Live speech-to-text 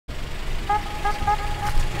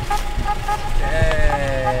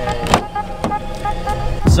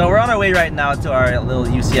So we're on our way right now to our little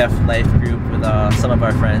UCF life group with some of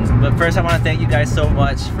our friends. But first I want to thank you guys so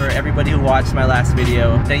much for everybody who watched my last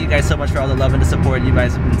video. Thank you guys so much for all the love and the support you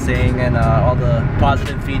guys have been saying, and all the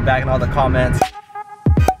positive feedback and all the comments.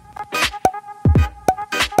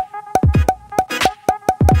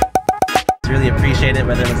 Really appreciate it,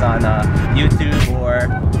 whether it was on YouTube or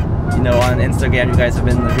on Instagram. You guys have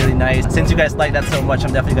been really nice. Since you guys like that so much,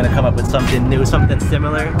 I'm definitely gonna come up with something new, something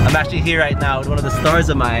similar. I'm actually here right now with one of the stars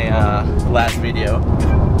of my last video.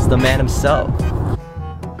 It's the man himself.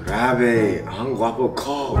 Grabe, ang guapo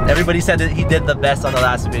ko. Everybody said that he did the best on the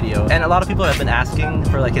last video, and a lot of people have been asking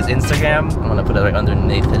for like his Instagram. I'm gonna put it right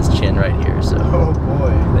underneath his chin right here. So. Oh boy.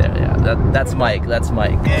 Yeah, that's Mike. That's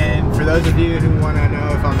Mike. And for those of you who want to know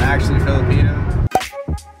if I'm actually Filipino,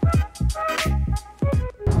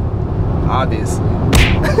 obviously.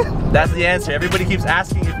 That's the answer. Everybody keeps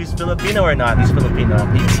asking if he's Filipino or not. He's Filipino.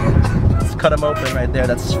 Let's cut him open right there.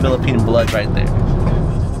 That's Philippine blood right there.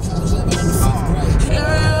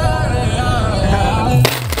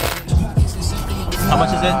 How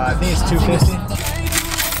much is it? I think it's $2.50.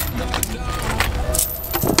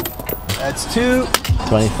 That's $2.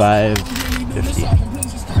 25.50.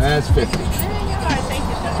 That's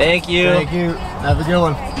 $50. Thank you. Thank you. Have a good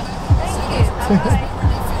one.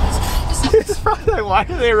 It's probably like, why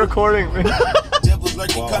are they recording me?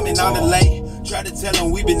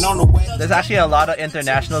 There's actually a lot of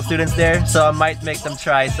international students there, so I might make them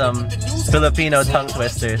try some Filipino tongue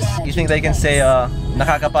twisters. You think they can say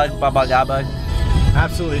NAKAKAPAGPABAGABAG?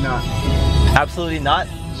 Absolutely not. Absolutely not?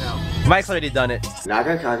 No. Mike's already done it.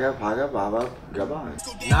 NAKAKAPAGPABAGABAG.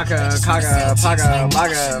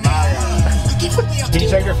 NAKAKAPAGPABAGABAG. Can you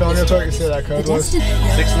check your phone real quick and see what that code was?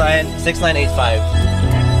 6985.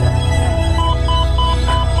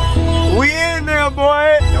 We in there,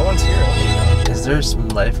 boy! No one's here. Is there some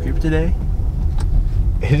life group today?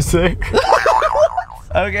 Is there?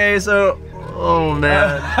 Okay, so, oh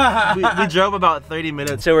man. we drove about 30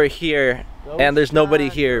 minutes, so we're here, and there's nobody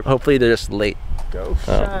here. Hopefully they're just late. Go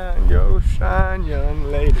shine, young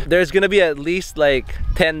lady. There's gonna be at least like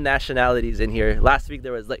 10 nationalities in here. Last week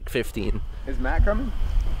there was like 15. Is Matt coming?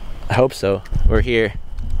 I hope so. We're here.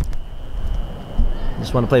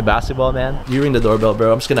 Just want to play basketball, man. You ring the doorbell,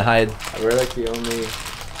 bro. I'm just gonna hide. We're like the only...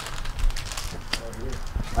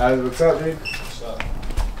 what's up, dude? What's up?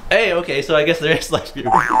 Hey, okay, so I guess there is live view.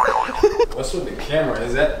 What's with the camera?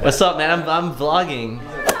 Is that... What's up, man? I'm vlogging.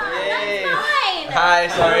 Hey. Hi,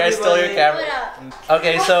 sorry, I stole your camera.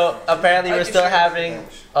 Okay, so apparently we're still having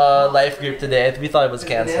a life group today. We thought it was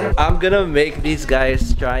canceled. I'm gonna make these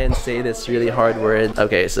guys try and say this really hard word.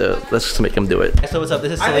 Okay, so let's just make them do it. So what's up?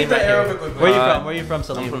 This is Salim right here. Where are you from? Where are you from,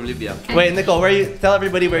 Salim? I'm from Libya. Wait, Nicole, tell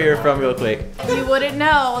everybody where you're from real quick. You wouldn't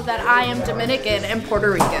know that I am Dominican and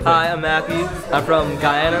Puerto Rican. Hi, I'm Matthew. I'm from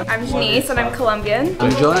Guyana. I'm Janice and I'm Colombian.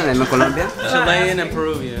 I'm John and I'm Colombian. Chilean and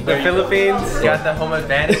Peruvian. The Philippines got the home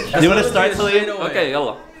advantage. Do you want to start, Salim? Okay,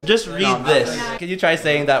 yalla. Just read this. Can you try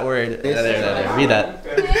saying that word? There. Read that.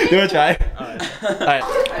 You wanna try? Alright.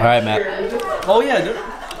 Alright, Matt. Oh yeah, dude.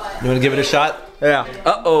 You wanna give it a shot? Yeah.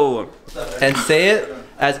 Uh-oh. And say it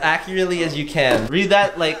as accurately as you can. Read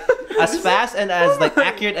that like as fast and as like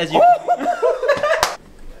accurate as you can.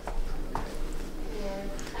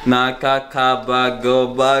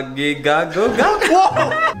 NAKAKAPAGPABAGABAG.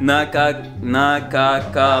 NAKAKAPAGPABAGABAG.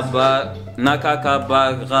 NAKAKAPAGPABAG.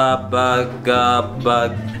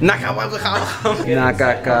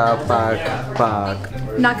 NAKAKAPAGPABAGABAG.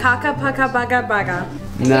 NAKAKAPAGPABAGABAG.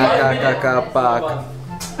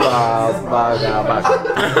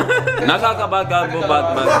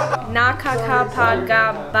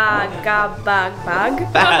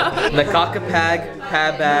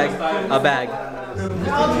 NAKAKAPAGPABAGABAG.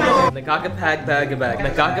 NAKAKAPAGPABAGABAG. NAKAKAPAGPABAG.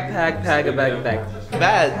 NAKAKAPAGPABAG.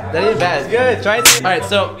 Bad. That ain't bad. Good. Try it. Alright,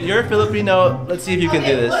 so you're Filipino. Let's see if you can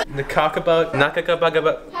do this. Are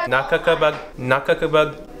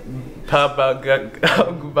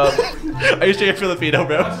you sure you're Filipino,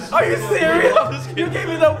 bro? Are you serious? You gave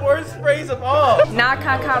me the worst phrase of all.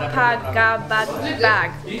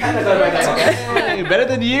 NAKAKAPAGPABAG. Hey, better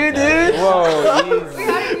than you, dude. Whoa,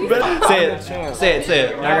 Say it. Say it. Say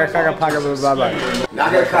it. NAKAKAPAGPABAG.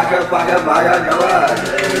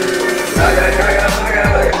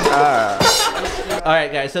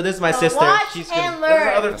 Alright, guys, so this is my sister. Watch She's and gonna...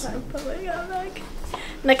 learn.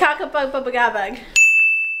 NAKAKAPAGPABAG.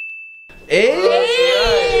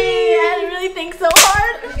 Hey! I really think so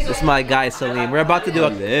hard. This is my guy Salim. We're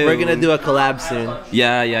gonna do a collab soon.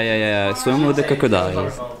 Yeah. Swim with the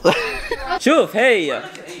crocodiles. شوف هي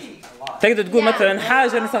تقدر تقول مثلا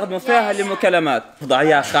حاجة نستخدم فيها للمكالمات.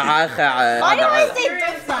 ضعيا خاع.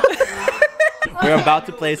 We're about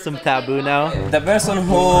to play some Taboo now. The person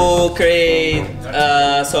who create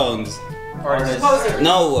songs. Artist.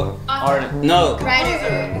 No. Artist. No.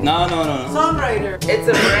 Writer. No. Songwriter. It's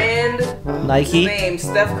a brand. Nike. Name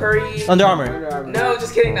Steph Curry. Under Armour. No,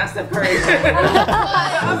 just kidding. Not Steph Curry. The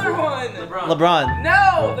other one. LeBron.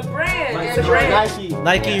 No, the brand. It's a brand.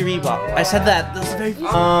 Nike Reebok. I said that. That's very.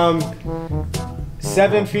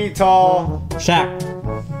 7 feet tall. Shaq.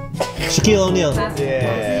 Shaquille O'Neal.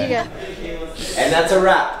 Yeah. And that's a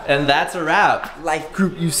wrap. And that's a wrap. Life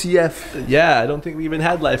Group UCF. Yeah, I don't think we even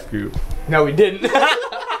had Life Group. No, we didn't.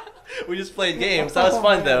 We just played games. That was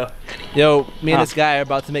fun though. Yo, me and this guy are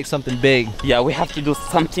about to make something big. Yeah, we have to do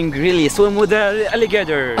something really. Swim with the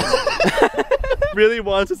alligators. Really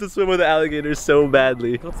wants us to swim with the alligators so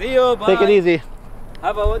badly. See you. Bye. Take it easy.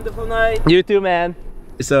 Have a wonderful night. You too, man.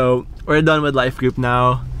 So we're done with Life Group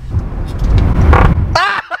now.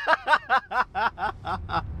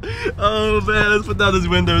 Oh man, let's put down these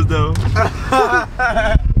windows though. Oh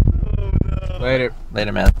no. Later.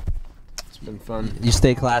 Later, man. It's been fun. You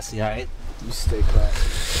stay classy, alright? You stay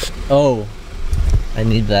classy. Oh, I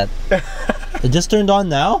need that. It just turned on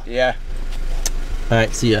now? Yeah.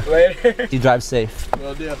 Alright, see ya. Later. You drive safe.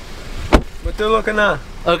 Well deal. Matulog ka na.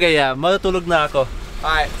 Okay, yeah. Matutulog na ako.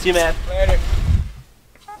 Alright. See you, man. Later.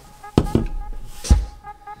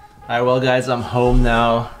 Alright, well guys, I'm home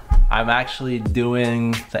now. I'm actually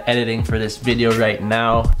doing the editing for this video right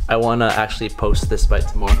now. I wanna actually post this by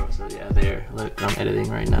tomorrow. So yeah, there, look, I'm editing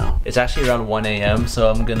right now. It's actually around 1 AM, so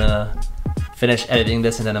I'm gonna finish editing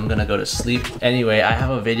this and then I'm gonna go to sleep. Anyway, I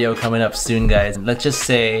have a video coming up soon, guys. Let's just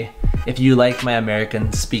say, if you like my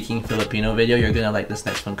American speaking Filipino video, you're gonna like this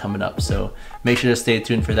next one coming up. So make sure to stay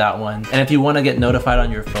tuned for that one. And if you wanna get notified on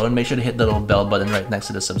your phone, make sure to hit the little bell button right next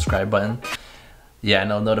to the subscribe button. Yeah,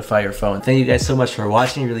 and it'll notify your phone. Thank you guys so much for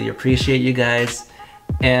watching. Really appreciate you guys.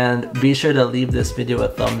 And be sure to leave this video a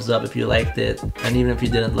thumbs up if you liked it. And even if you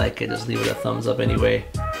didn't like it, just leave it a thumbs up anyway.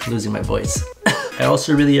 I'm losing my voice. I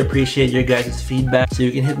also really appreciate your guys' feedback. So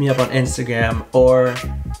you can hit me up on Instagram or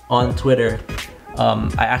on Twitter.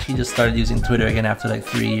 I actually just started using Twitter again after like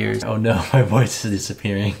 3 years. Oh no, my voice is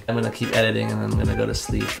disappearing. I'm gonna keep editing and then I'm gonna go to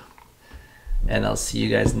sleep. And I'll see you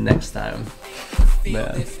guys next time.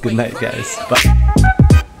 Man, good night guys. Bye.